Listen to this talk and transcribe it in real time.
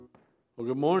Well,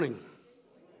 good morning.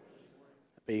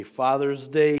 Happy Father's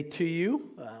Day to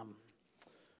you.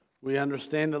 We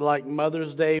understand that like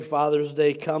Mother's Day, Father's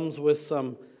Day comes with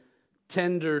some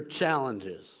tender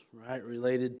challenges, right?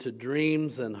 Related to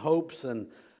dreams and hopes and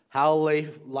how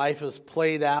life is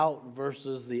played out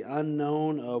versus the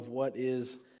unknown of what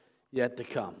is yet to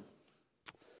come.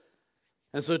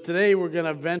 And so today we're going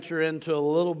to venture into a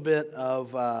little bit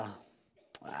of,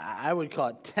 I would call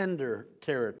it tender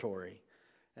territory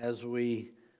as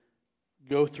we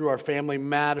go through our Family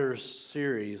Matters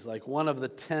series. Like one of the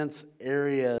tense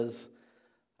areas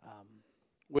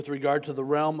with regard to the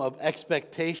realm of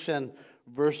expectation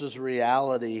versus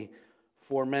reality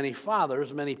for many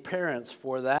fathers, many parents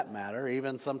for that matter,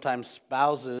 even sometimes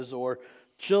spouses or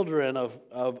children of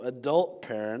adult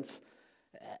parents.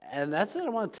 And that's it. I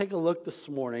want to take a look this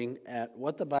morning at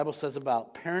what the Bible says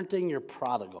about parenting your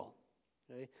prodigal.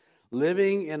 Okay?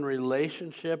 Living in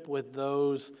relationship with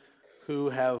those who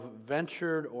have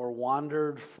ventured or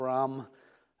wandered from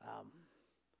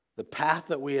the path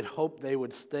that we had hoped they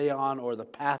would stay on, or the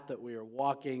path that we are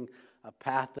walking, a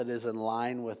path that is in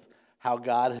line with how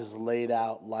God has laid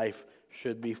out life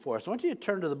should be for us. I want you to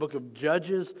turn to the book of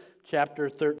Judges, chapter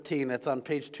 13. That's on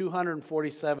page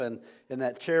 247 in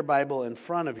that chair Bible in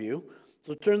front of you.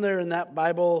 So turn there in that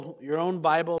Bible, your own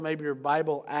Bible, maybe your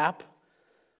Bible app.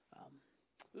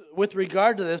 With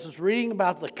regard to this, it's reading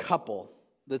about the couple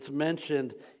that's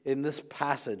mentioned in this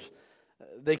passage.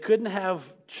 They couldn't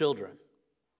have children.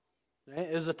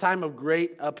 It was a time of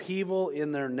great upheaval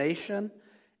in their nation,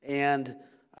 and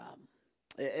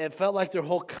it felt like their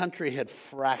whole country had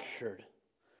fractured.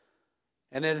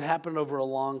 And it had happened over a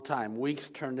long time. Weeks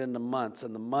turned into months,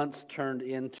 and the months turned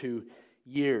into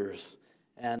years.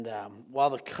 And while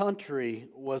the country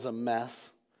was a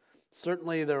mess,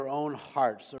 certainly their own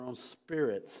hearts, their own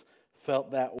spirits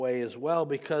felt that way as well,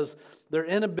 because their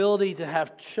inability to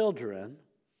have children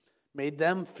made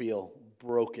them feel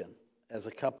broken as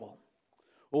a couple.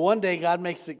 Well, one day God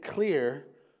makes it clear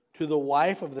to the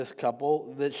wife of this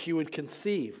couple that she would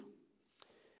conceive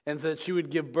and that she would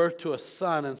give birth to a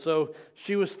son. And so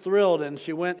she was thrilled, and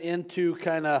she went into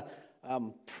kind of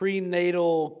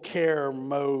prenatal care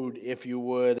mode, if you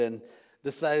would, and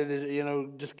decided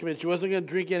to, just commit. She wasn't going to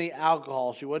drink any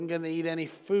alcohol. She wasn't going to eat any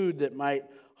food that might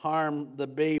harm the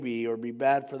baby or be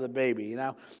bad for the baby.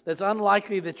 Now, it's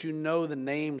unlikely that you know the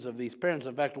names of these parents.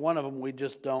 In fact, one of them we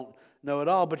just don't know at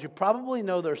all, but you probably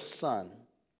know their son.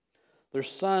 Their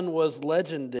son was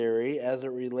legendary as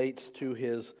it relates to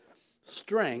his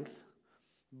strength,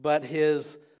 but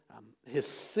his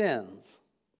sins,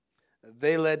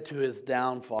 they led to his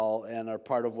downfall and are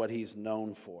part of what he's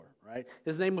known for, right?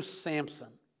 His name was Samson.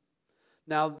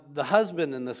 Now, the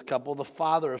husband in this couple, the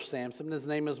father of Samson, his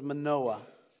name is Manoah.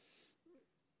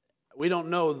 We don't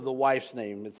know the wife's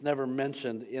name. It's never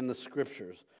mentioned in the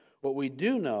scriptures. What we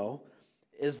do know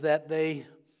is that they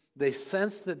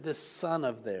sensed that this son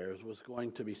of theirs was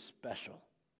going to be special.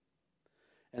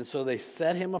 And so they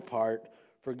set him apart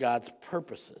for God's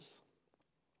purposes.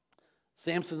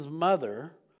 Samson's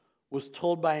mother was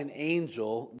told by an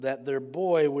angel that their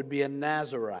boy would be a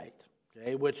Nazirite,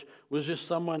 okay, which was just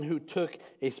someone who took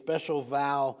a special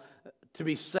vow to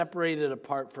be separated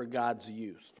apart for God's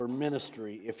use, for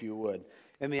ministry, if you would.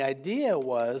 And the idea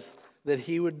was that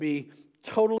he would be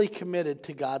totally committed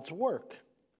to God's work.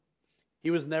 He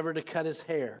was never to cut his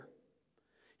hair.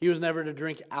 He was never to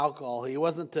drink alcohol. He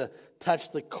wasn't to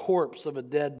touch the corpse of a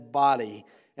dead body,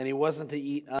 and he wasn't to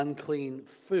eat unclean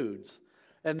foods.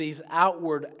 And these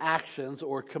outward actions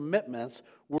or commitments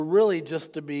were really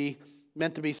just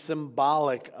meant to be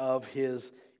symbolic of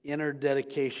his inner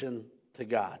dedication to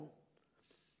God.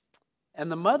 And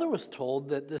the mother was told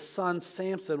that this son,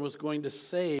 Samson, was going to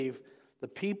save the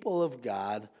people of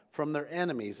God from their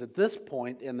enemies. At this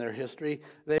point in their history,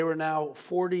 they were now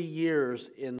 40 years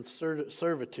in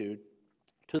servitude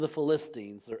to the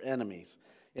Philistines, their enemies.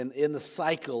 In the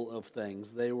cycle of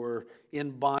things, they were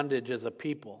in bondage as a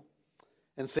people.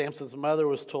 And Samson's mother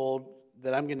was told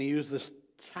that I'm going to use this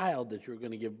child that you're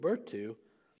going to give birth to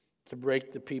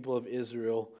break the people of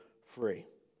Israel free.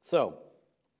 So,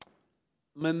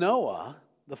 Manoah,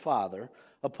 the father,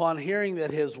 upon hearing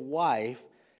that his wife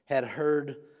had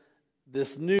heard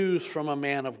this news from a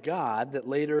man of God that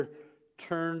later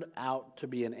turned out to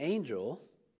be an angel,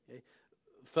 okay,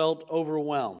 felt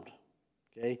overwhelmed,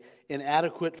 okay,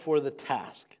 inadequate for the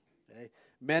task. Okay.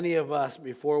 Many of us,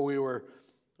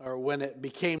 when it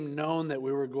became known that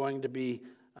we were going to be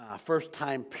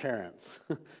first-time parents,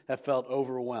 have felt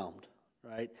overwhelmed,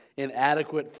 right?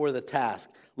 Inadequate for the task.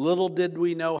 Little did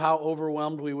we know how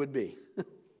overwhelmed we would be.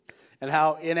 and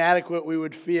how inadequate we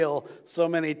would feel so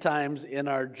many times in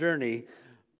our journey.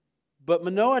 But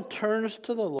Manoah turns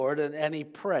to the Lord and he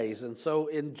prays. And so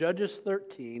in Judges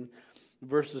 13,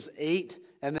 verses 8,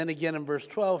 and then again in verse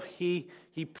 12, he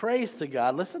prays to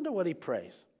God. Listen to what he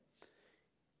prays.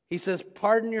 He says,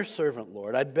 "Pardon your servant,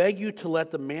 Lord. I beg you to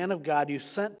let the man of God you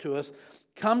sent to us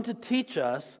come to teach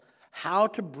us how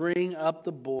to bring up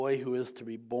the boy who is to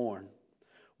be born.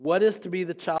 What is to be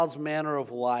the child's manner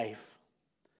of life?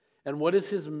 And what is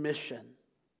his mission?"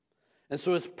 And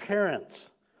so as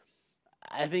parents,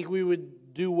 I think we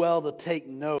would do well to take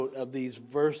note of these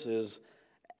verses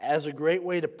as a great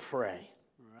way to pray.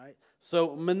 All right?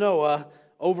 So Manoah,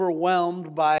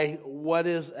 overwhelmed by what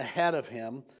is ahead of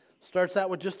him, starts out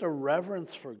with just a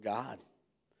reverence for God,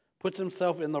 puts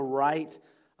himself in the right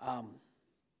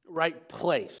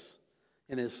place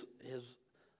in his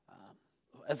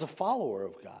as a follower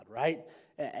of God, right?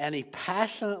 And he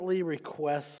passionately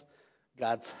requests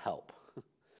God's help.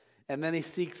 And then he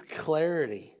seeks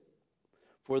clarity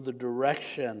for the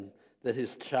direction that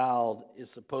his child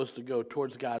is supposed to go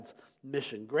towards God's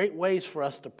mission. Great ways for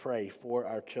us to pray for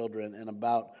our children and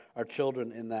about our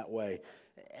children in that way.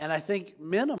 And I think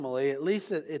minimally, at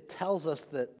least it tells us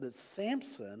that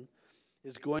Samson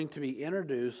is going to be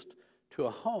introduced to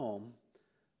a home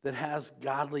that has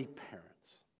godly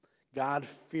parents,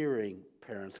 God-fearing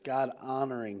parents,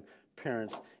 God-honoring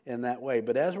parents in that way.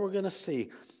 But as we're going to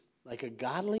see, like a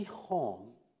godly home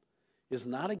is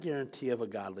not a guarantee of a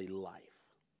godly life.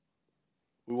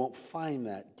 We won't find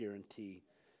that guarantee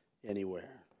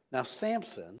anywhere. Now,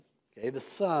 Samson, the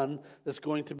son that's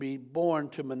going to be born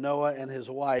to Manoah and his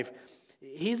wife,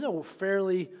 he's a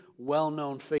fairly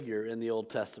well-known figure in the Old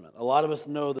Testament. A lot of us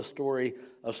know the story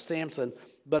of Samson,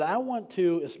 but I want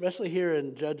to, especially here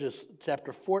in Judges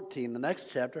chapter 14, the next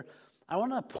chapter, I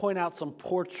want to point out some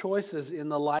poor choices in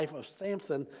the life of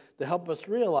Samson to help us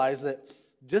realize that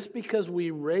just because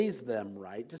we raise them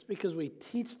right, just because we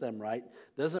teach them right,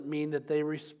 doesn't mean that they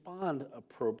respond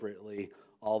appropriately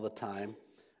all the time.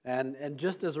 And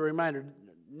just as a reminder,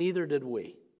 neither did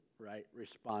we, right,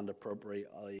 respond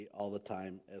appropriately all the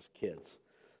time as kids.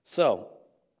 So,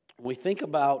 when we think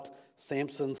about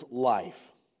Samson's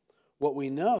life, what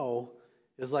we know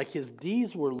is like his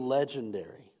deeds were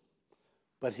legendary,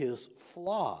 but his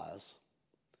flaws,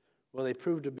 well, they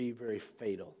proved to be very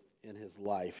fatal in his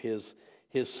life. His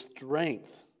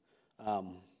strength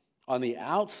on the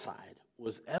outside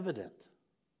was evident,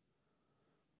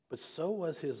 but so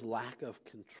was his lack of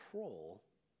control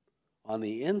on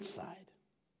the inside.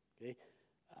 Okay?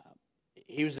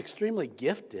 He was extremely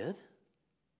gifted,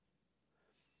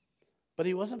 but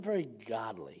he wasn't very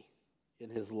godly in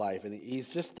his life. And he's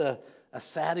just a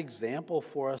sad example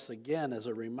for us, again, as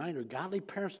a reminder. Godly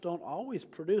parents don't always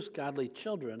produce godly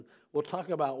children. We'll talk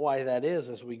about why that is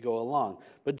as we go along.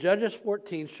 But Judges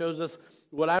 14 shows us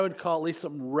what I would call at least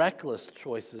some reckless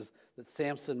choices that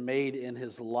Samson made in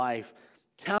his life,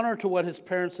 counter to what his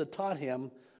parents had taught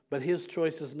him, but his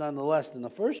choices nonetheless. And the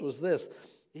first was this.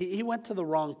 He went to the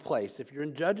wrong place. If you're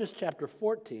in Judges chapter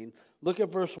 14, look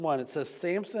at verse 1. It says,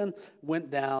 Samson went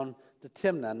down to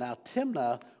Timnah. Now,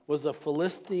 Timnah was a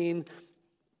Philistine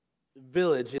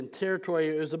village in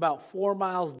territory. It was about 4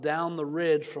 miles down the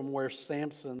ridge from where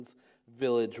Samson's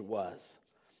village was.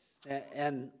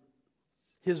 And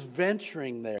his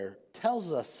venturing there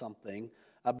tells us something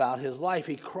about his life.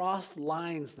 He crossed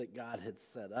lines that God had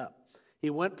set up. He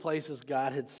went places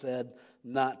God had said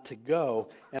not to go.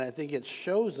 And I think it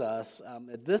shows us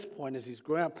at this point as he's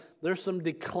growing up, there's some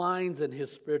declines in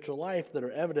his spiritual life that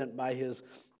are evident by his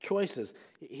choices.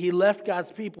 He left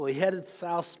God's people. He headed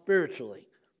south spiritually.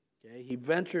 Okay? He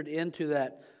ventured into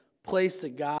that place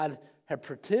that God had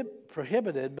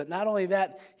prohibited. But not only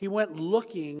that, he went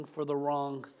looking for the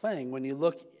wrong thing. When you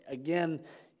look again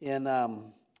in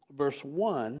verse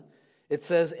 1, it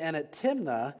says, and at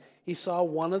Timnah he saw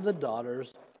one of the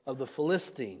daughters of the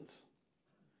Philistines.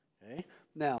 Okay?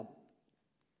 Now,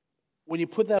 when you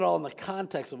put that all in the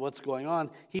context of what's going on,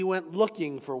 he went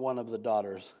looking for one of the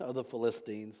daughters of the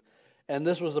Philistines. And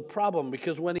this was a problem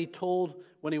because when he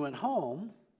went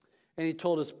home and he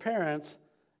told his parents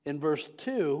in verse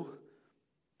 2,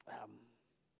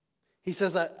 he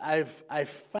says, I've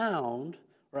found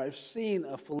or I've seen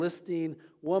a Philistine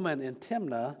woman in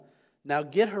Timnah. Now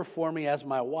get her for me as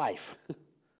my wife.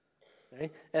 Okay?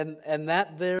 And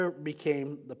that there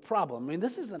became the problem. I mean,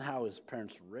 this isn't how his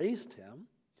parents raised him.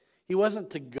 He wasn't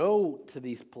to go to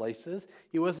these places.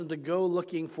 He wasn't to go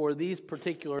looking for these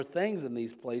particular things in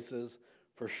these places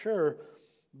for sure.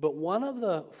 But one of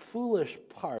the foolish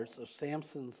parts of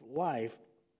Samson's life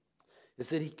is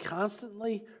that he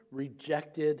constantly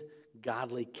rejected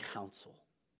godly counsel.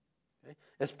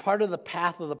 As part of the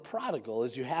path of the prodigal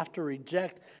is you have to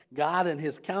reject God and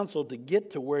his counsel to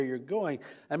get to where you're going.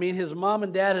 I mean, his mom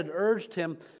and dad had urged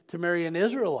him to marry an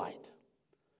Israelite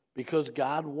because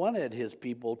God wanted his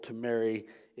people to marry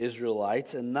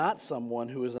Israelites and not someone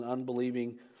who is an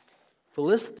unbelieving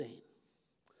Philistine.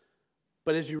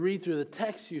 But as you read through the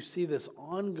text, you see this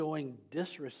ongoing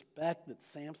disrespect that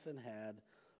Samson had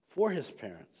for his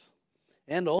parents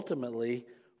and ultimately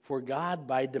for God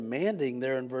by demanding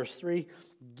there in verse 3,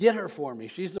 get her for me.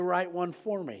 She's the right one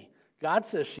for me. God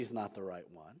says she's not the right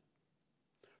one.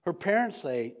 Her parents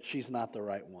say she's not the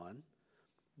right one.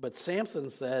 But Samson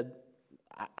said,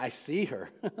 I see her.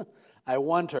 I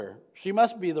want her. She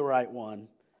must be the right one.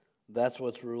 That's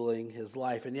what's ruling his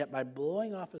life. And yet by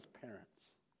blowing off his parents,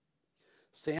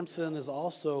 Samson is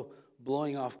also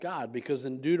blowing off God, because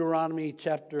in Deuteronomy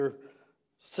chapter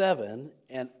 7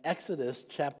 and Exodus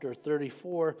chapter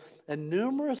 34 and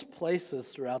numerous places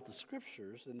throughout the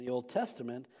scriptures in the Old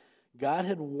Testament, God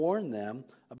had warned them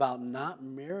about not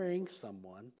marrying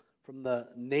someone from the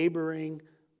neighboring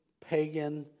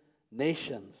pagan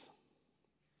nations.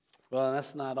 Well,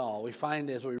 that's not all. We find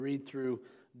as we read through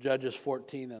Judges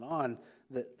 14 and on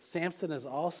that Samson is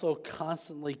also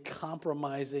constantly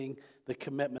compromising the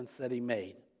commitments that he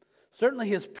made. Certainly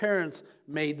his parents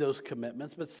made those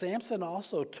commitments, but Samson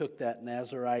also took that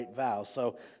Nazirite vow.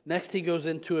 So next he goes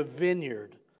into a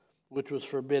vineyard, which was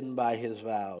forbidden by his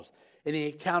vows. And he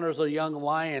encounters a young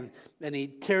lion, and he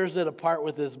tears it apart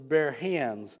with his bare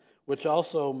hands, which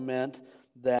also meant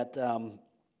that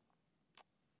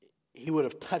he would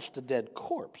have touched a dead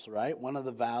corpse, right? One of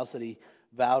the vows that he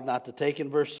vowed not to take. In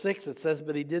verse 6 it says,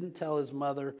 but he didn't tell his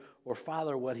mother or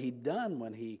father what he'd done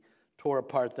when he tore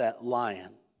apart that lion,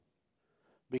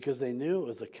 because they knew it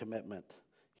was a commitment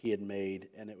he had made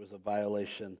and it was a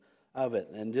violation of it,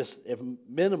 and just if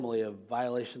minimally a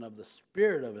violation of the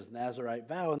spirit of his Nazirite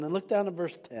vow. And then look down at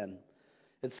verse 10.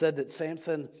 It said that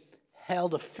Samson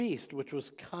held a feast which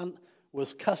was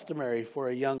customary for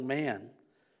a young man,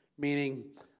 meaning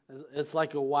it's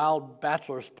like a wild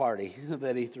bachelor's party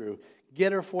that he threw.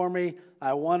 Get her for me.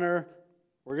 I want her.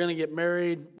 We're going to get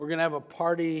married. We're going to have a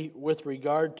party with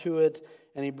regard to it.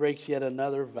 And he breaks yet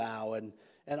another vow. And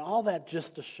all that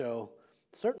just to show,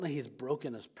 certainly he's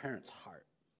broken his parents' heart.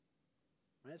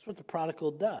 Right? That's what the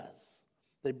prodigal does.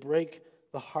 They break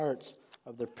the hearts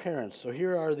of their parents. So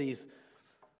here are these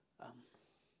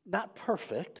not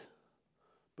perfect,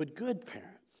 but good parents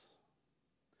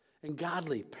and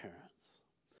godly parents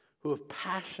who have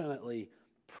passionately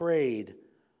prayed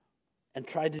and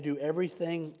tried to do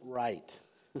everything right.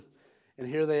 And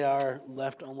here they are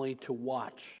left only to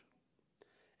watch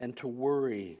and to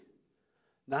worry.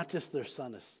 Not just their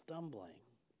son is stumbling,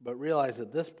 but realize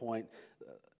at this point,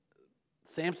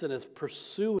 Samson is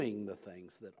pursuing the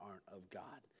things that aren't of God.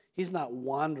 He's not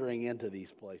wandering into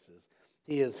these places.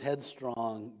 He is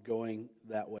headstrong going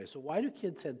that way. So why do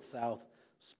kids head south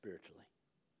spiritually?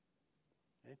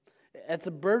 Okay. It's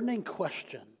a burdening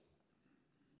question.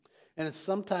 And it's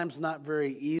sometimes not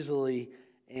very easily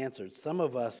answered. Some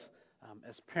of us,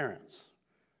 as parents,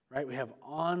 right, we have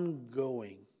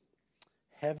ongoing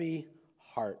heavy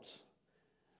hearts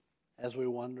as we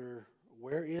wonder,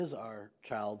 where is our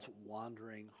child's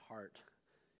wandering heart,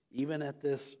 even at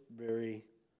this very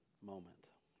moment?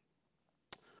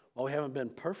 While we haven't been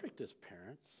perfect as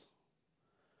parents,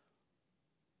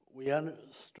 we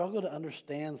struggle to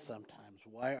understand sometimes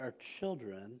why our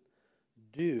children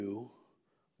do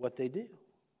what they do,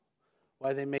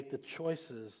 why they make the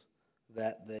choices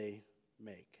that they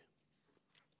make.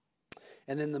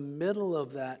 And in the middle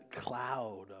of that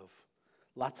cloud of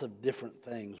lots of different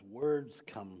things, words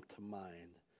come to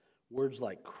mind. Words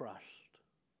like crushed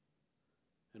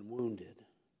and wounded.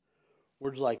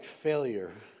 Words like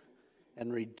failure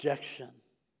and rejection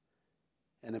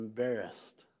and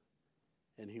embarrassed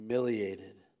and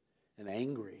humiliated and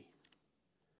angry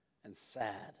and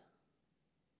sad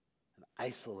and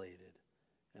isolated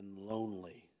and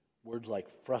lonely. Words like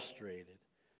frustrated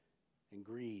and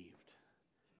grieved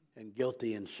and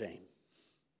guilty and shame.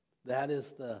 That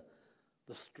is the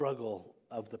struggle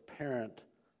of the parent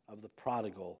of the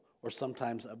prodigal, or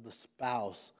sometimes of the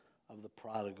spouse of the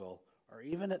prodigal, or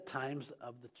even at times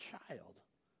of the child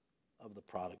of the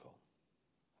prodigal.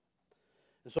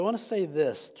 And so I want to say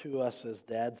this to us as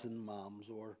dads and moms,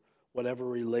 or whatever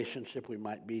relationship we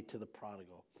might be to the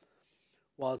prodigal.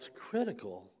 While it's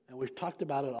critical, and we've talked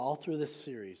about it all through this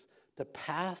series, to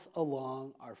pass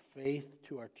along our faith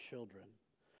to our children,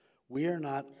 we are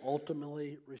not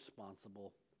ultimately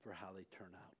responsible for how they turn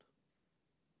out.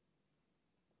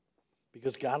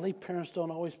 Because godly parents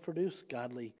don't always produce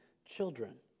godly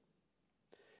children.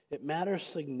 It matters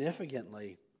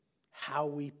significantly how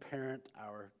we parent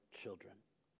our children.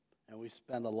 And we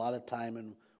spend a lot of time,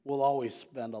 and we'll always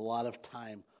spend a lot of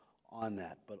time on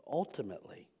that. But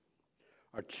ultimately,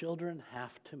 our children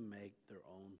have to make their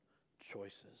own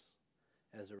choices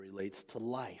as it relates to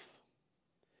life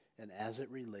and as it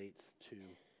relates to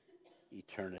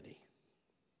eternity.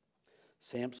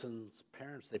 Samson's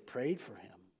parents, they prayed for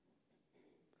him.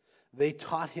 They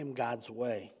taught him God's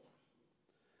way.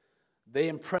 They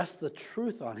impressed the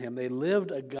truth on him. They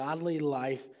lived a godly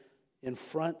life in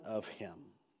front of him.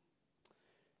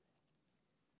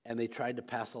 And they tried to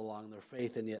pass along their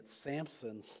faith, and yet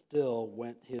Samson still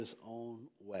went his own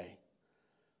way,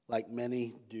 like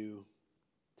many do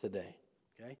today.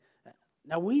 Okay?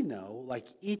 Now we know, like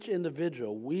each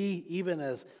individual, we, even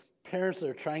as parents that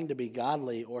are trying to be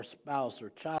godly, or spouse or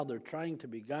child that are trying to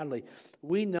be godly,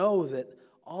 we know that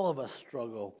all of us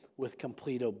struggle with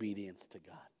complete obedience to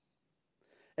God.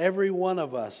 Every one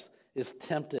of us is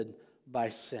tempted by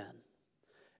sin.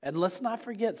 And let's not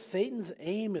forget, Satan's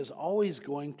aim is always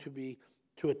going to be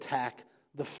to attack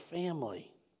the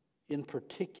family in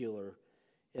particular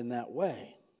in that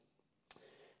way.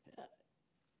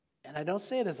 And I don't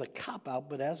say it as a cop-out,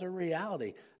 but as a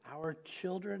reality. Our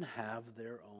children have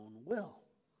their own will.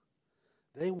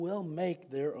 They will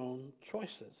make their own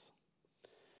choices.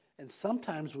 And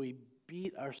sometimes we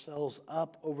beat ourselves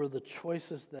up over the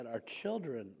choices that our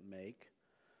children make,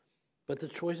 but the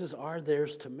choices are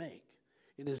theirs to make.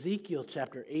 In Ezekiel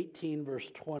chapter 18,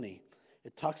 verse 20,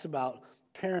 it talks about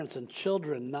parents and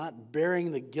children not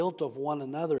bearing the guilt of one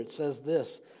another. It says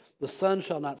this, "The son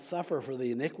shall not suffer for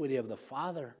the iniquity of the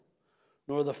father,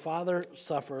 nor the father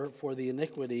suffer for the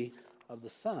iniquity of the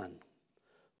son.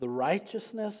 The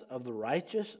righteousness of the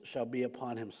righteous shall be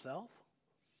upon himself,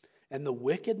 and the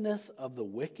wickedness of the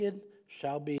wicked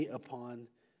shall be upon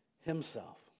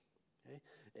himself." Okay?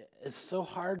 It's so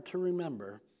hard to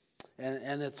remember,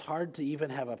 and it's hard to even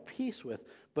have a peace with,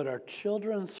 but our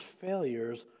children's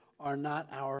failures are not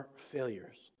our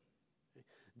failures.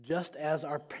 Just as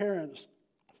our parents'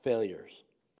 failures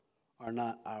are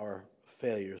not our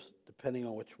failures, depending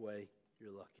on which way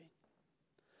you're looking.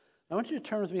 I want you to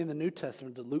turn with me in the New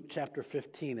Testament to Luke chapter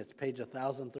 15. It's page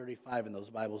 1035 in those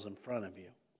Bibles in front of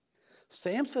you.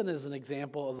 Samson is an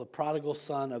example of the prodigal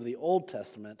son of the Old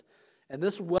Testament, and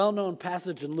this well-known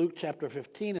passage in Luke chapter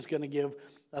 15 is going to give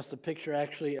us a picture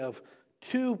actually of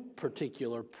two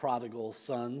particular prodigal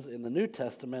sons in the New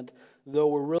Testament, though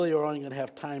we're really only going to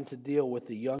have time to deal with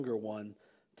the younger one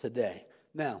today.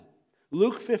 Now,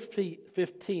 Luke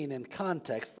 15 in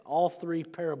context, all three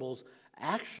parables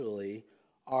actually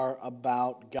are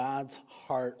about God's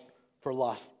heart for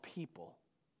lost people.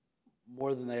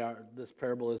 More than they are, this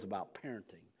parable is about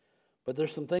parenting. But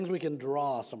there's some things we can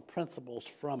draw, some principles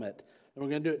from it, and we're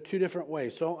going to do it two different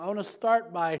ways. So I want to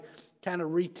start by kind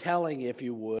of retelling, if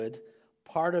you would,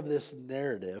 part of this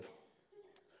narrative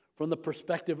from the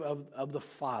perspective of the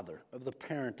father, of the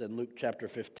parent in Luke chapter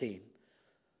 15.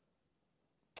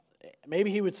 Maybe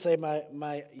he would say,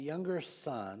 my younger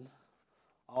son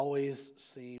always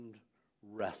seemed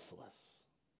restless.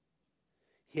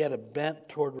 He had a bent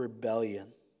toward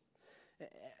rebellion.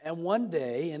 And one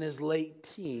day, in his late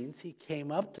teens, he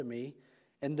came up to me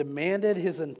and demanded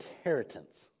his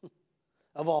inheritance,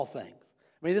 of all things.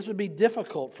 I mean, this would be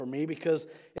difficult for me because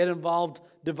it involved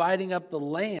dividing up the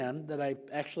land that I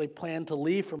actually planned to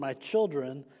leave for my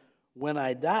children when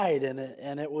I died,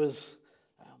 and it was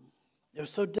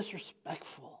so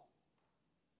disrespectful,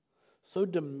 so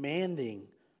demanding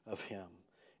of him.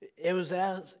 It was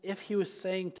as if he was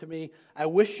saying to me, "I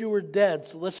wish you were dead,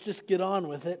 so let's just get on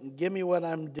with it and give me what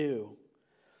I'm due."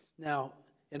 Now,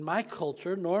 in my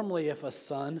culture, normally if a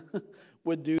son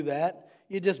would do that,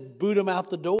 you just boot him out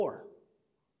the door.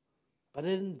 But I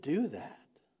didn't do that.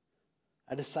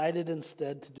 I decided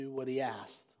instead to do what he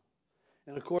asked.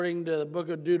 And according to the book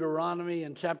of Deuteronomy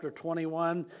in chapter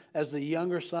 21, as the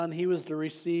younger son, he was to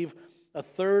receive a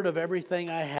third of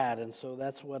everything I had. And so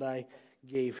that's what I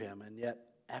gave him. And yet,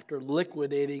 after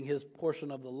liquidating his portion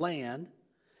of the land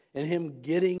and him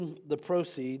getting the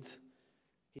proceeds,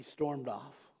 he stormed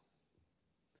off.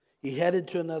 He headed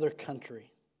to another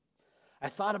country. I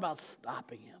thought about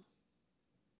stopping him.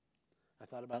 I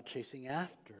thought about chasing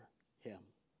after him.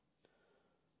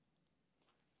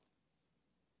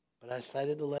 But I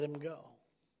decided to let him go,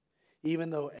 even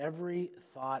though every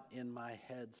thought in my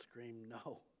head screamed,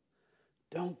 "No,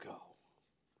 don't go."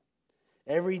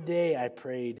 Every day I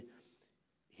prayed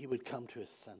he would come to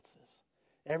his senses.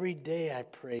 Every day I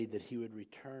prayed that he would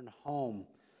return home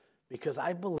because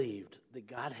I believed that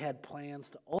God had plans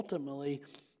to ultimately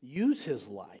use his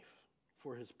life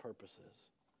for his purposes.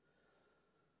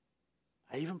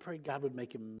 I even prayed God would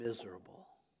make him miserable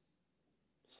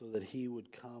so that he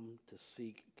would come to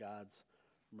seek God's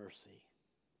mercy.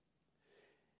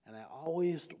 And I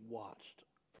always watched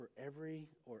for every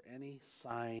or any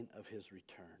sign of his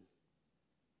return,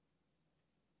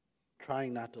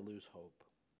 trying not to lose hope,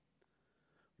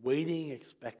 waiting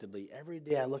expectantly. Every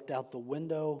day I looked out the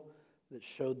window that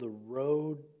showed the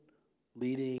road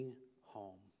leading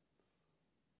home,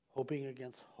 hoping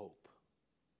against hope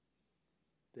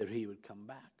that he would come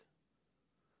back.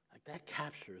 Like that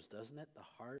captures, doesn't it, the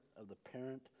heart of the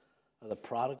parent of the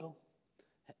prodigal?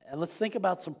 And let's think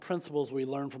about some principles we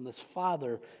learn from this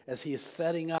father as he is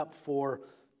setting up for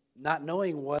not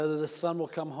knowing whether the son will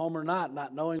come home or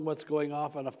not knowing what's going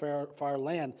off on a far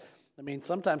land. I mean,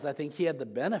 sometimes I think he had the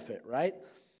benefit, right?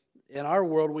 In our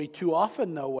world, we too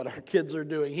often know what our kids are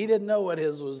doing. He didn't know what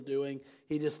his was doing.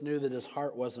 He just knew that his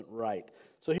heart wasn't right.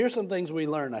 So here's some things we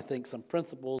learn, I think, some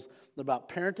principles about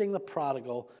parenting the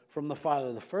prodigal from the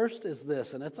father. The first is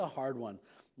this, and it's a hard one.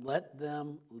 Let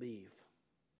them leave.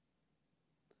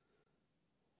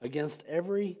 Against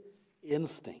every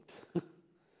instinct,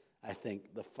 I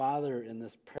think the father in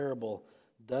this parable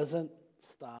doesn't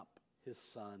stop his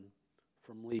son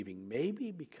from leaving.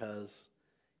 Maybe because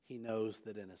he knows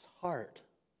that in his heart,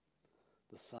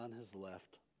 the son has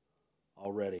left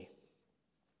already.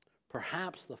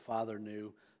 Perhaps the father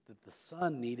knew that the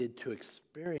son needed to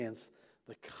experience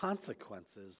the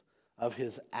consequences of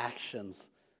his actions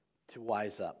to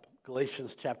wise up.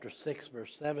 Galatians chapter 6,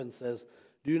 verse 7 says,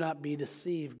 "Do not be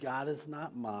deceived, God is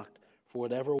not mocked, for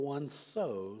whatever one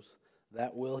sows,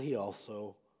 that will he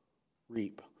also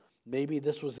reap." Maybe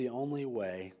this was the only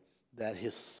way that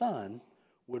his son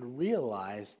would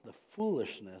realize the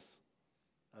foolishness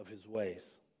of his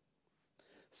ways.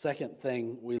 Second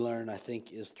thing we learn, I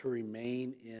think, is to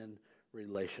remain in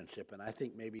relationship. And I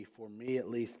think maybe for me at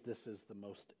least, this is the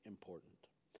most important.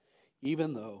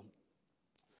 Even though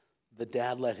the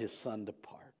dad let his son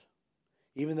depart,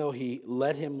 even though he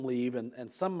let him leave,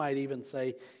 and some might even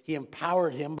say he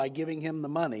empowered him by giving him the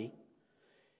money,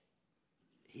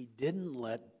 he didn't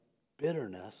let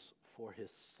bitterness for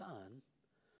his son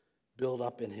build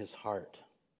up in his heart.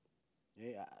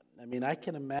 Yeah, I mean, I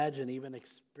can imagine, even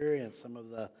experience some of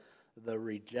the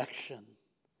rejection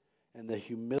and the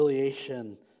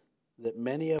humiliation that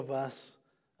many of us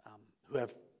who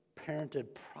have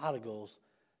parented prodigals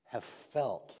have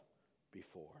felt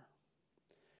before.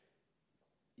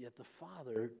 Yet the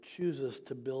father chooses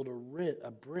to build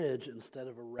a bridge instead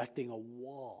of erecting a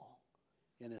wall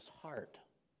in his heart.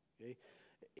 Okay?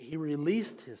 He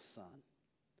released his son,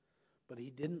 but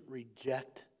he didn't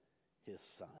reject his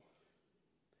son.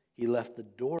 He left the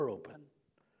door open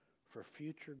for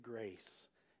future grace.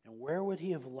 And where would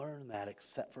he have learned that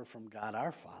except for from God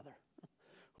our Father,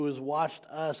 who has watched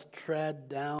us tread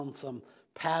down some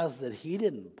paths that he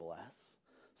didn't bless,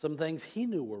 some things he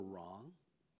knew were wrong,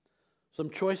 some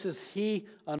choices he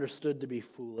understood to be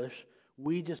foolish.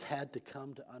 We just had to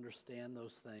come to understand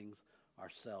those things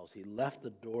ourselves. He left the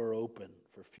door open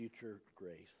for future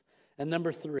grace. And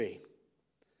number 3,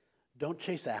 don't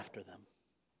chase after them.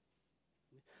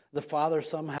 The father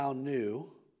somehow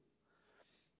knew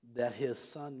that his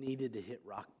son needed to hit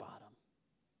rock bottom.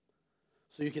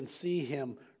 So you can see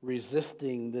him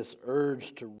resisting this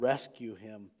urge to rescue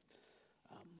him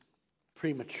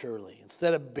prematurely.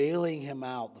 Instead of bailing him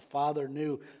out, the father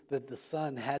knew that the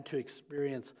son had to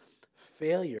experience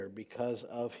failure because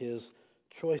of his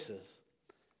choices.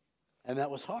 And that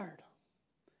was hard.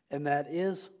 And that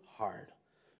is hard.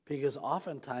 Because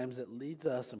oftentimes it leads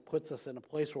us and puts us in a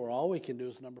place where all we can do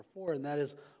is number 4, and that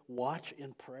is watch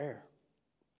in prayer.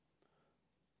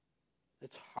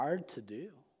 It's hard to do.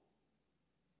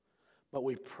 But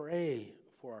we pray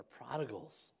for our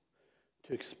prodigals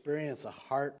to experience a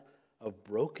heart of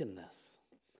brokenness.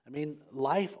 I mean,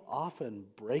 life often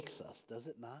breaks us, does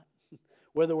it not?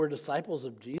 Whether we're disciples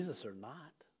of Jesus or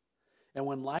not. And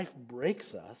when life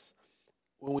breaks us,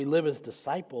 when we live as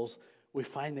disciples, we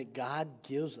find that God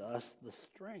gives us the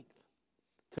strength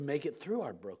to make it through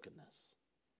our brokenness.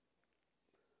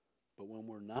 But when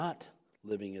we're not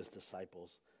living as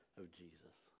disciples of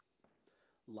Jesus,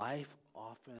 life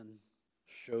often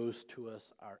shows to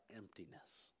us our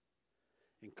emptiness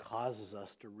and causes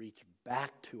us to reach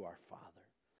back to our Father,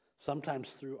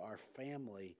 sometimes through our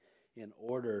family, in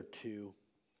order to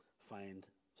find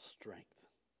strength.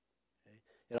 Okay?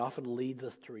 It often leads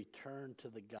us to return to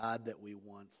the God that we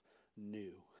once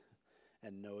knew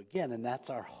and know again. And that's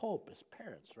our hope as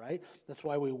parents, right? That's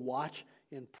why we watch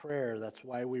in prayer. That's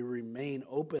why we remain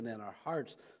open in our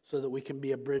hearts so that we can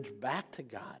be a bridge back to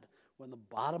God when the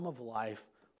bottom of life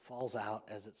falls out,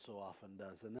 as it so often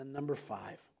does. And then number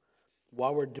 5,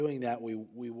 while we're doing that, we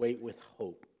wait with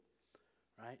hope,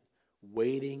 right?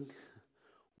 Waiting,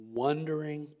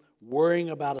 wondering, worrying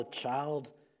about a child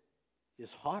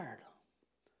is hard.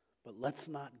 But let's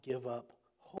not give up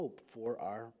hope for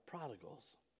our prodigals.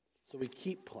 So we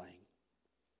keep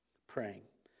praying,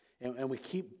 and we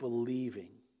keep believing.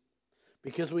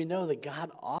 Because we know that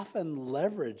God often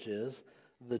leverages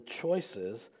the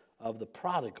choices of the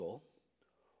prodigal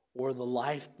or the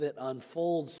life that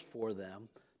unfolds for them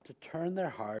to turn their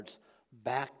hearts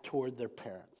back toward their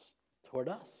parents, toward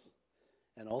us.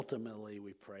 And ultimately,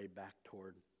 we pray back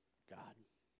toward God.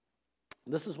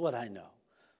 This is what I know.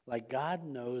 Like, God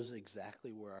knows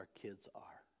exactly where our kids are.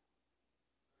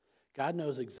 God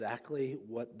knows exactly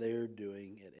what they're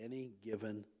doing at any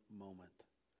given moment.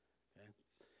 Okay?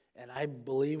 And I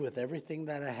believe with everything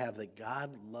that I have that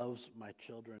God loves my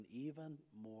children even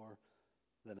more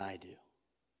than I do.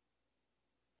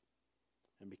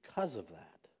 And because of that,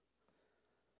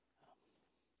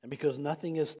 and because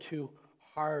nothing is too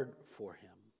hard for him,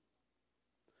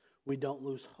 we don't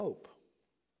lose hope.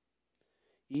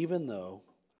 Even though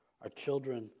our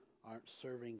children aren't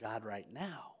serving God right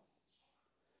now,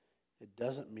 it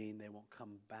doesn't mean they won't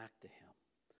come back to him.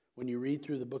 When you read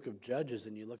through the book of Judges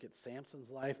and you look at Samson's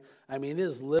life, I mean, it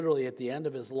is literally at the end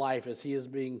of his life as he is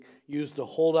being used to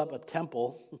hold up a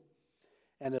temple,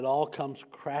 and it all comes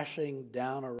crashing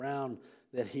down around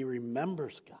that he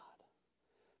remembers God,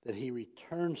 that he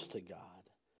returns to God,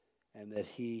 and that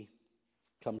he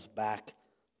comes back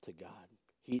to God.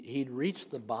 He'd reached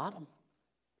the bottom,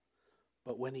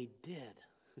 but when he did,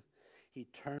 he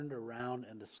turned around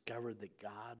and discovered that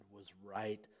God was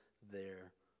right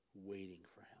there waiting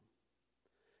for him.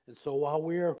 And so while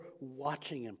we're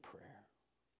watching in prayer,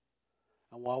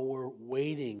 and while we're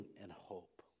waiting in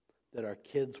hope that our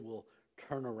kids will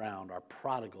turn around, our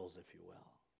prodigals, if you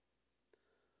will,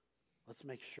 let's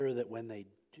make sure that when they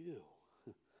do,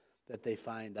 that they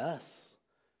find us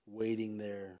waiting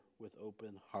there with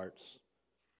open hearts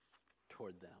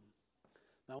toward them.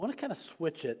 Now, I want to kind of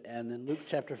switch it, and in Luke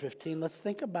chapter 15, let's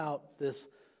think about this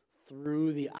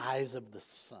through the eyes of the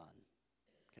son.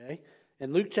 Okay?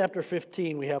 In Luke chapter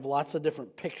 15, we have lots of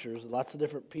different pictures, lots of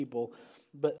different people,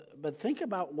 but think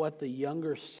about what the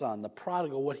younger son, the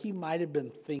prodigal, what he might have been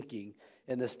thinking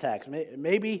in this text.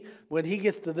 Maybe when he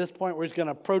gets to this point where he's going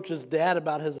to approach his dad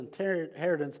about his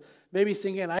inheritance, maybe he's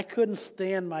thinking, I couldn't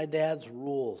stand my dad's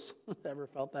rules. Ever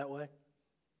felt that way?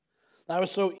 I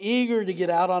was so eager to get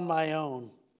out on my own.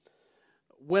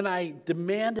 When I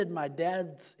demanded my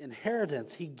dad's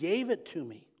inheritance, he gave it to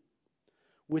me.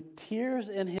 With tears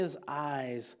in his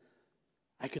eyes,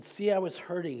 I could see I was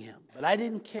hurting him, but I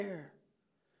didn't care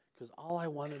because all I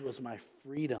wanted was my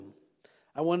freedom.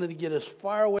 I wanted to get as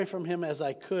far away from him as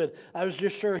I could. I was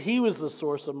just sure he was the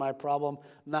source of my problem,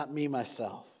 not me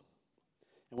myself.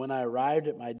 And when I arrived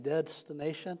at my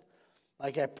destination,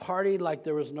 like I partied like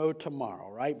there was no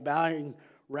tomorrow, right? Buying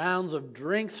rounds of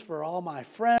drinks for all my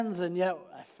friends, and yet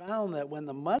I found that when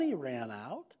the money ran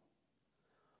out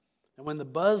and when the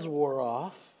buzz wore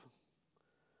off,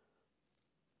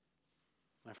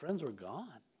 my friends were gone.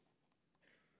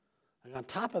 And on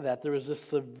top of that, there was this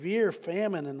severe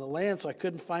famine in the land, so I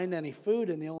couldn't find any food,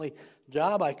 and the only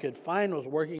job I could find was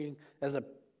working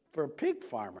for a pig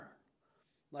farmer.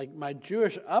 Like my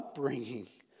Jewish upbringing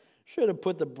should have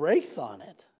put the brakes on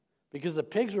it because the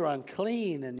pigs were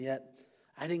unclean, and yet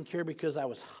I didn't care because I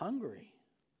was hungry.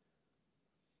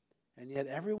 And yet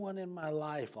everyone in my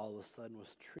life all of a sudden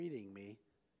was treating me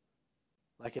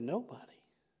like a nobody,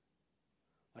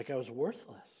 like I was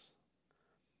worthless.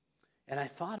 And I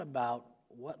thought about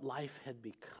what life had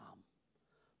become,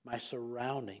 my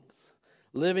surroundings.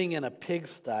 Living in a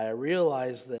pigsty, I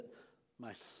realized that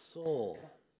my soul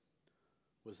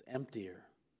was emptier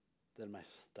than my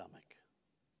stomach.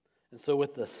 And so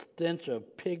with the stench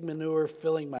of pig manure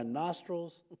filling my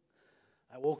nostrils,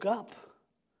 I woke up.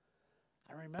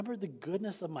 I remembered the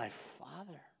goodness of my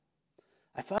Father.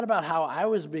 I thought about how I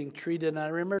was being treated, and I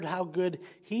remembered how good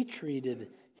he treated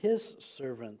his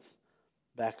servants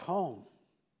back home.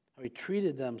 How he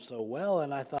treated them so well,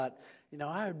 and I thought,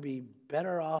 I would be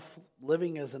better off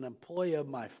living as an employee of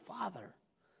my Father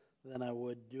than I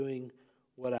would doing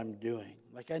what I'm doing.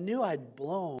 Like I knew I'd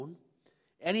blown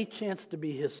any chance to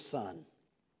be his son.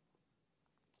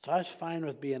 So I was fine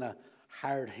with being a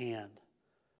hired hand.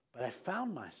 But I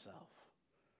found myself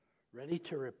ready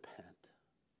to repent,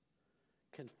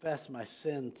 confess my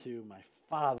sin to my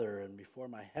Father and before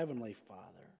my Heavenly Father.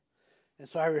 And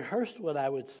so I rehearsed what I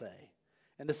would say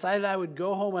and decided I would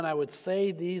go home and I would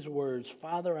say these words,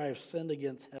 Father, I have sinned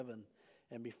against heaven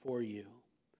and before you.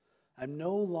 I'm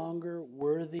no longer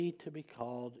worthy to be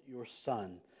called your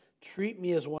son. Treat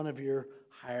me as one of your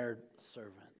hired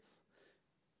servants.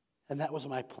 And that was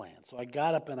my plan. So I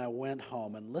got up and I went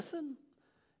home. And listen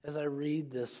as I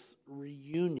read this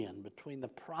reunion between the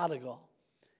prodigal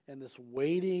and this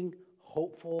waiting,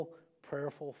 hopeful,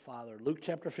 prayerful father. Luke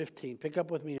chapter 15. Pick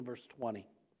up with me in verse 20.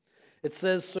 It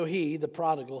says, so he, the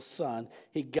prodigal son,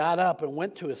 he got up and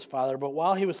went to his father. But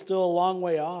while he was still a long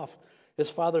way off, his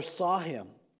father saw him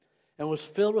and was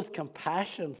filled with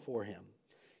compassion for him.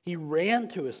 He ran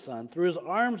to his son, threw his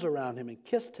arms around him, and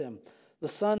kissed him. The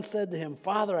son said to him,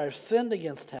 Father, I have sinned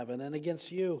against heaven and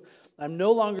against you. I'm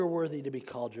no longer worthy to be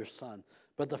called your son.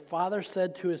 But the father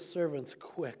said to his servants,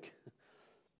 quick,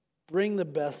 bring the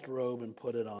best robe and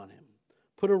put it on him.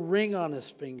 Put a ring on his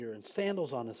finger and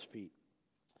sandals on his feet.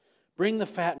 Bring the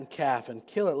fattened calf and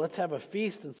kill it. Let's have a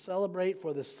feast and celebrate,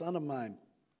 for this son of mine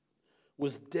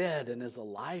was dead and is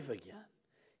alive again.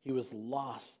 He was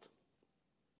lost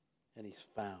and he's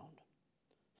found.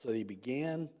 So he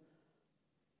began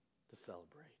to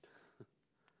celebrate.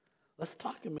 Let's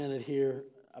talk a minute here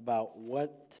about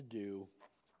what to do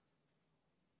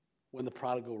when the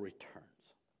prodigal returns.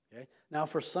 Okay? Now,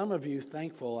 for some of you,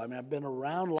 thankful, I've been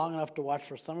around long enough to watch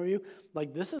for some of you,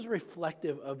 like this is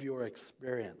reflective of your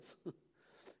experience.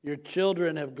 Your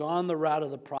children have gone the route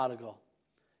of the prodigal,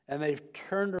 and they've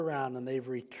turned around and they've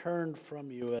returned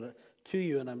from you and to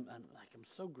you, and I'm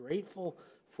so grateful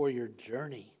for your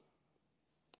journey.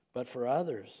 But for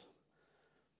others,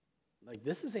 like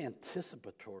this is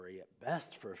anticipatory at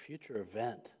best for a future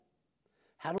event.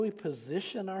 How do we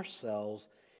position ourselves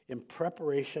in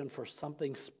preparation for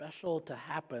something special to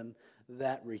happen,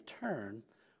 that return,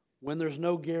 when there's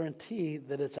no guarantee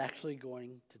that it's actually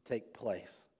going to take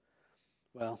place?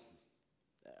 Well,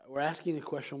 we're asking the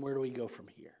question, where do we go from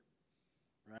here?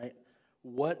 Right?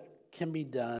 What can be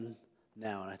done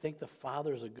now? And I think the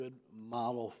Father is a good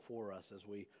model for us as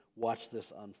we watch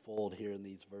this unfold here in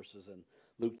these verses in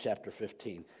Luke chapter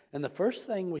 15. And the first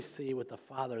thing we see with the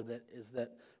Father is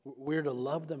that we're to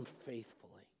love them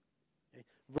faithfully. Okay?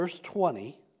 Verse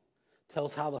 20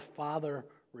 tells how the Father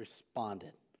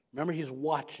responded. Remember, he's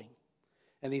watching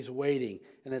and he's waiting.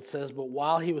 And it says, but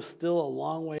while he was still a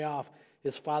long way off,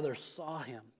 his father saw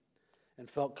him and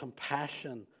felt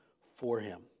compassion for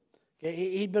him. Okay?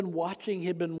 He'd been watching,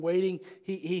 he'd been waiting.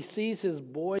 He sees his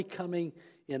boy coming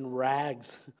in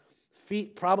rags,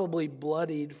 feet probably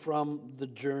bloodied from the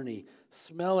journey,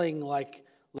 smelling like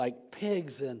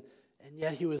pigs, and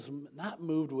yet he was not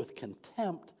moved with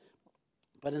contempt,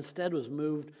 but instead was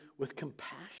moved with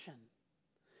compassion.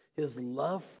 His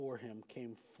love for him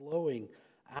came flowing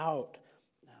out.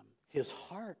 His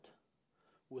heart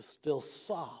was still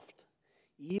soft,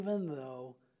 even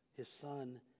though his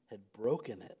son had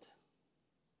broken it.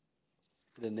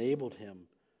 It enabled him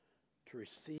to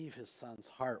receive his son's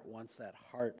heart once that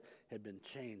heart had been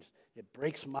changed. It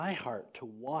breaks my heart to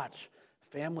watch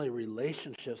family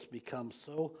relationships become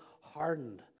so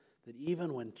hardened that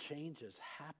even when changes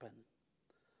happen,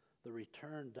 the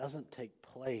return doesn't take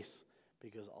place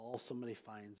because all somebody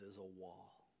finds is a wall.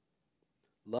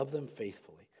 Love them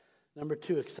faithfully. Number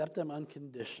 2, accept them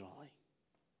unconditionally.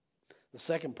 The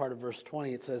second part of verse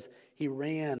 20, it says, he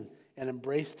ran and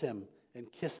embraced him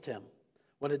and kissed him.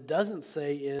 What it doesn't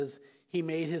say is he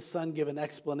made his son give an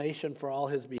explanation for all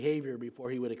his behavior before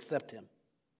he would accept him.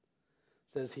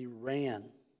 It says he ran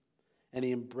and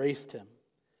he embraced him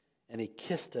and he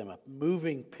kissed him, a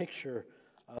moving picture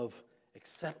of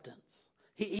acceptance.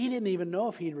 He didn't even know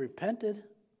if he'd repented.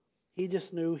 He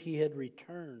just knew he had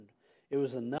returned. It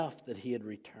was enough that he had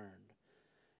returned.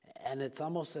 And it's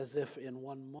almost as if in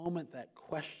one moment that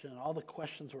question, all the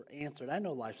questions were answered. I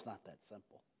know life's not that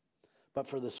simple. But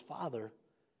for this father,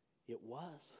 it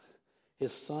was.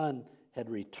 His son had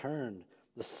returned.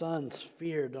 The son's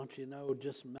fear, don't you know,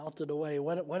 just melted away.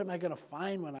 What am I going to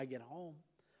find when I get home?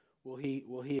 Will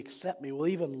he accept me? Will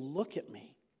he even look at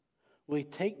me? Will he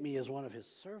take me as one of his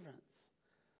servants?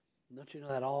 And don't you know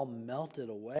that all melted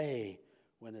away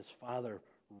when his father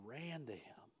ran to him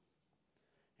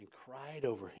and cried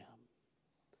over him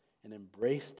and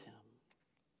embraced him.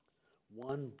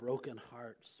 One broken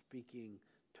heart speaking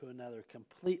to another,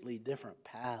 completely different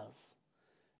paths,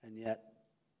 and yet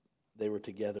they were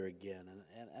together again.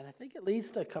 And I think it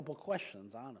leads to a couple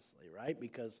questions, honestly, right?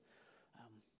 Because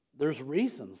there's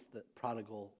reasons that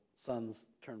prodigal sons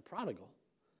turn prodigal.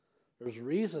 There's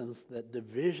reasons that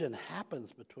division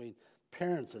happens between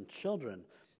parents and children.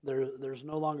 There's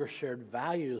no longer shared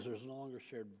values. There's no longer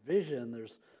shared vision.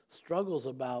 There's struggles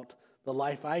about the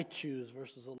life I choose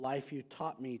versus the life you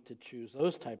taught me to choose,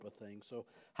 those type of things. So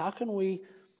how can we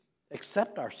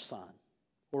accept our son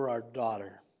or our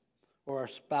daughter or our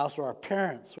spouse or our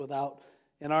parents without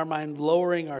in our mind,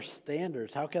 lowering our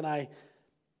standards. How can I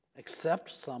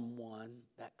accept someone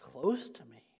that close to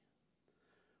me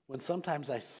when sometimes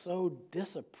I so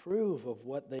disapprove of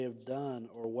what they have done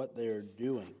or what they are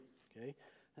doing? Okay?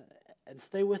 And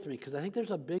stay with me, because I think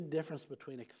there's a big difference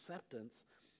between acceptance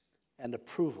and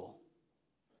approval.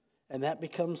 And that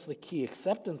becomes the key.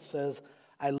 Acceptance says,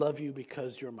 I love you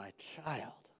because you're my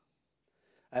child.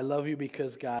 I love you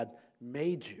because God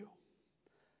made you.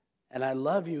 And I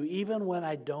love you even when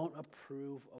I don't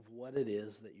approve of what it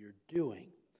is that you're doing.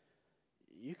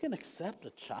 You can accept a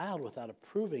child without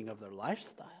approving of their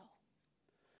lifestyle.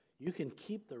 You can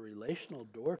keep the relational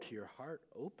door to your heart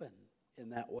open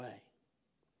in that way.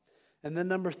 And then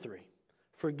number 3,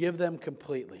 forgive them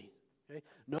completely. Okay?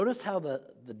 Notice how the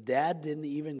dad didn't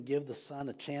even give the son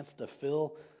a chance to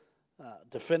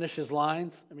finish his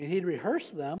lines. I mean, he'd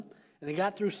rehearsed them, and he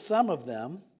got through some of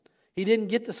them. He didn't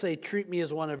get to say, treat me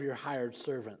as one of your hired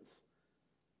servants.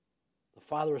 The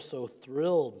father was so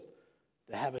thrilled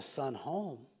to have his son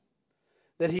home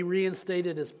that he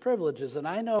reinstated his privileges. And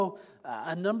I know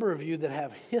a number of you that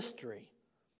have history.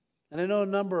 And I know a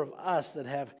number of us that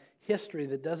have history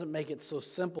that doesn't make it so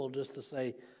simple just to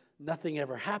say nothing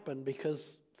ever happened,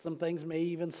 because some things may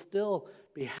even still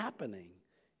be happening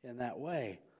in that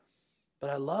way.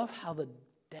 But I love how the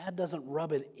dad doesn't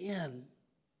rub it in.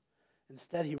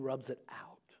 Instead, he rubs it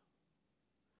out.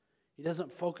 He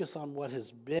doesn't focus on what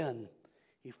has been.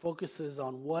 He focuses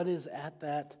on what is at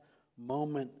that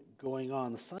moment going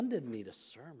on. The son didn't need a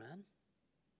sermon.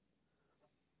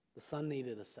 The son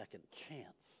needed a second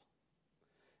chance.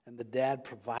 And the dad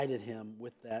provided him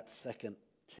with that second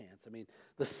chance. I mean,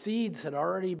 the seeds had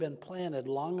already been planted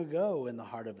long ago in the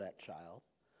heart of that child,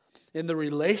 in the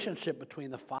relationship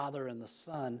between the father and the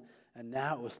son, and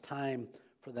now it was time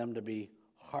for them to be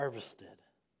harvested.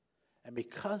 And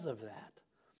because of that,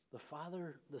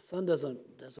 the son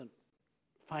doesn't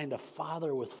find a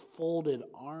father with folded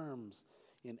arms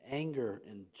in anger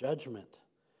and judgment.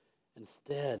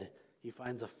 Instead, he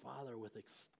finds a father with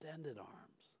extended arms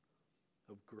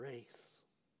of grace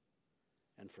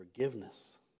and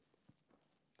forgiveness.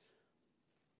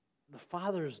 The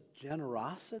father's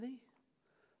generosity,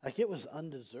 like it was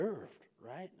undeserved,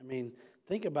 right? I mean,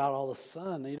 think about all the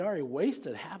son. He'd already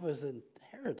wasted half his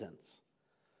inheritance.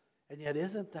 And yet,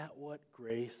 isn't that what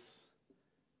grace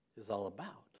is all about?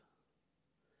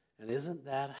 And isn't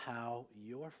that how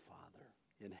your Father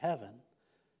in heaven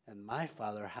and my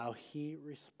Father, how he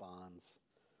responds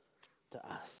to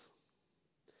us?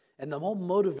 And the whole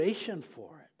motivation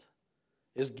for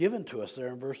it is given to us there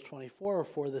in verse 24.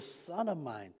 For this son of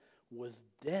mine was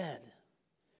dead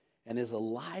and is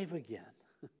alive again.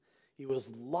 He was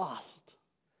lost,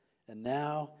 and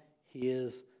now he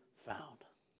is found.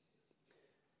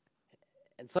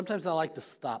 And sometimes I like to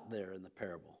stop there in the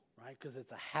parable, right? Because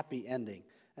it's a happy ending.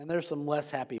 And there's some less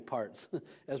happy parts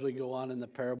as we go on in the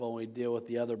parable and we deal with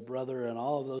the other brother and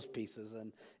all of those pieces.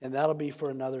 And that'll be for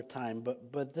another time.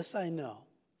 But this I know.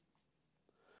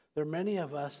 There are many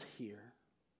of us here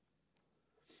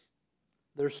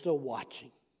that are still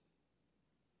watching.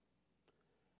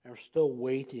 And are still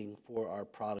waiting for our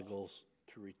prodigals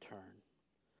to return.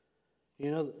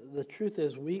 You know, the truth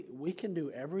is we can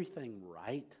do everything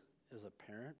right as a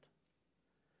parent,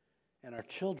 and our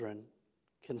children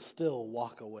can still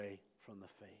walk away from the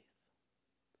faith.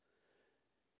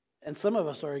 And some of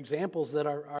us are examples that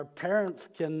our parents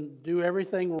can do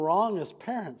everything wrong as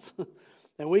parents,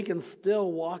 and we can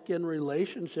still walk in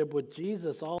relationship with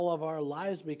Jesus all of our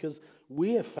lives because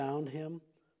we have found him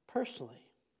personally.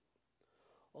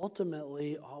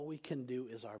 Ultimately, all we can do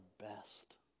is our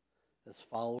best as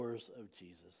followers of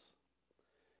Jesus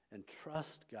and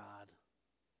trust God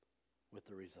with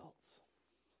the results.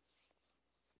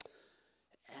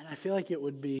 And I feel like it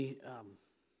would be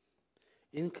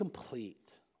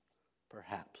incomplete,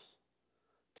 perhaps,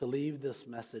 to leave this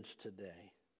message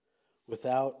today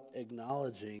without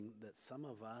acknowledging that some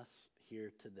of us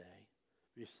here today,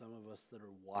 maybe some of us that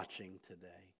are watching today,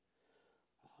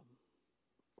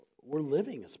 we're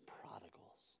living as prodigals.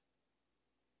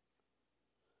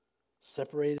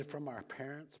 Separated from our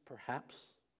parents,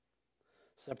 perhaps.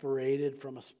 Separated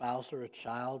from a spouse or a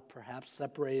child, perhaps.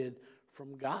 Separated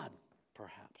from God,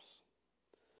 perhaps.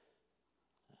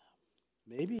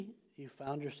 Maybe you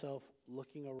found yourself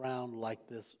looking around like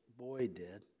this boy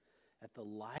did at the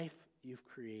life you've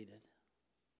created,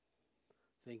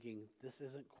 thinking, this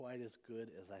isn't quite as good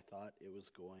as I thought it was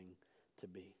going to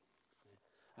be.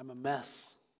 I'm a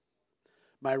mess.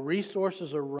 My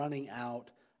resources are running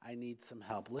out. I need some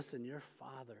help. Listen, your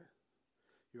Father,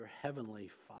 your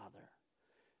heavenly Father,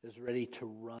 is ready to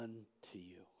run to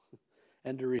you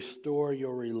and to restore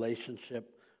your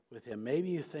relationship with him. Maybe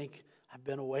you think, I've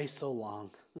been away so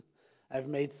long. I've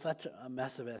made such a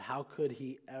mess of it. How could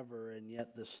he ever? And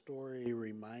yet the story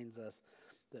reminds us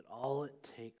that all it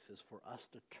takes is for us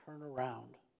to turn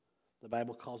around. The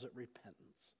Bible calls it repentance.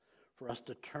 For us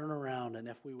to turn around, and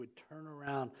if we would turn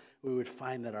around, we would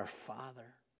find that our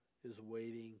Father is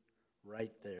waiting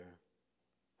right there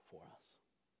for us.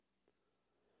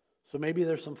 So maybe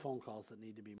there's some phone calls that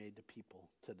need to be made to people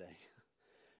today.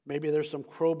 Maybe there's some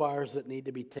crowbars that need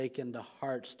to be taken to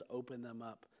hearts to open them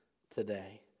up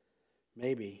today.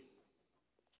 Maybe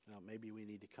we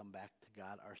need to come back to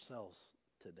God ourselves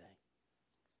today.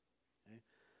 Okay?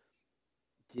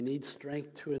 Do you need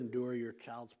strength to endure your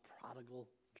child's prodigal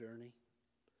journey?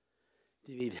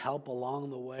 Do you need help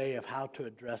along the way of how to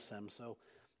address them? So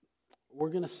we're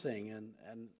going to sing,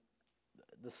 and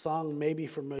the song may be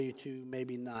familiar to you,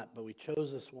 maybe not, but we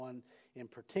chose this one in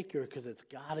particular because it's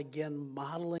God again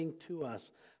modeling to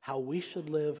us how we should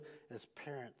live as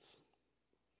parents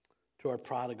to our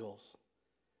prodigals.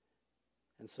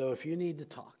 And so if you need to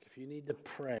talk, if you need to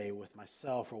pray with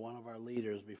myself or one of our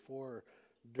leaders before,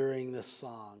 during this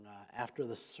song, after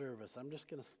the service, I'm just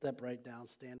going to step right down,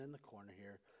 stand in the corner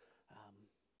here.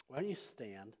 Why don't you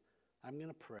stand? I'm going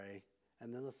to pray,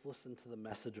 and then let's listen to the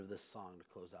message of this song to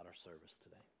close out our service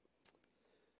today.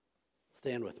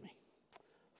 Stand with me.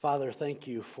 Father, thank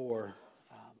you for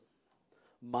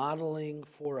modeling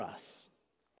for us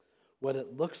what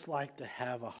it looks like to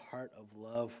have a heart of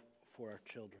love for our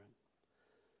children.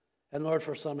 And Lord,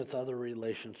 for some it's other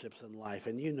relationships in life,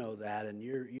 and you know that, and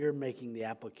you're making the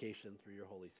application through your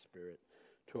Holy Spirit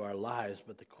to our lives.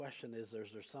 But the question is there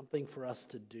something for us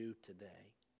to do today?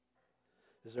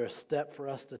 Is there a step for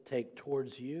us to take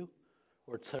towards you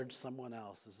or towards someone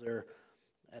else? Is there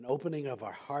an opening of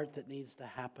our heart that needs to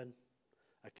happen?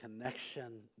 A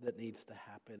connection that needs to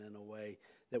happen in a way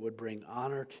that would bring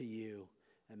honor to you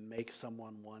and make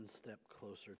someone one step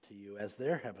closer to you as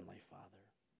their Heavenly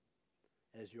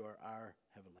Father, as you are our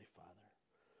Heavenly Father.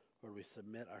 Lord, we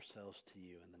submit ourselves to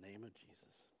you in the name of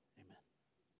Jesus. Amen.